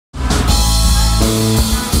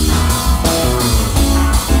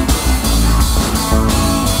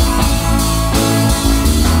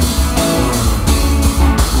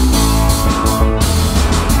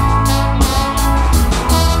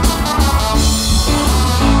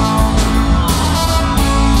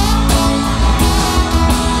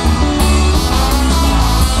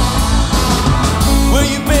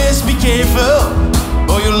careful,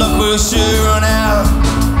 or your luck will sure run out.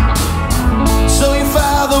 So your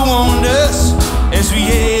father warned us as we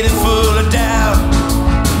headed full of doubt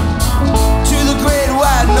to the great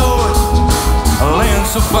white north, a land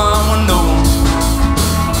so far unknown,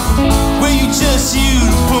 where you just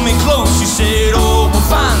you'd pull me close. You said, oh, we'll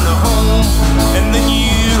find a home, and then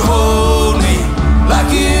you'd hold me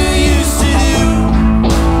like you used to do.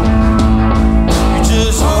 You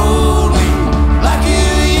just hold me like you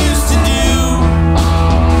used to do.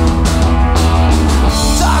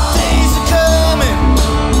 Dark days are coming,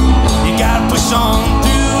 you gotta push on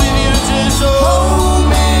through. If you just hold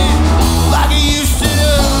me like you used to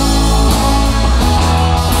do.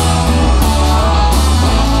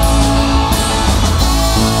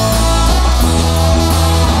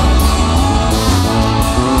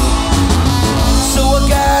 So I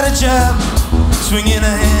got a job swinging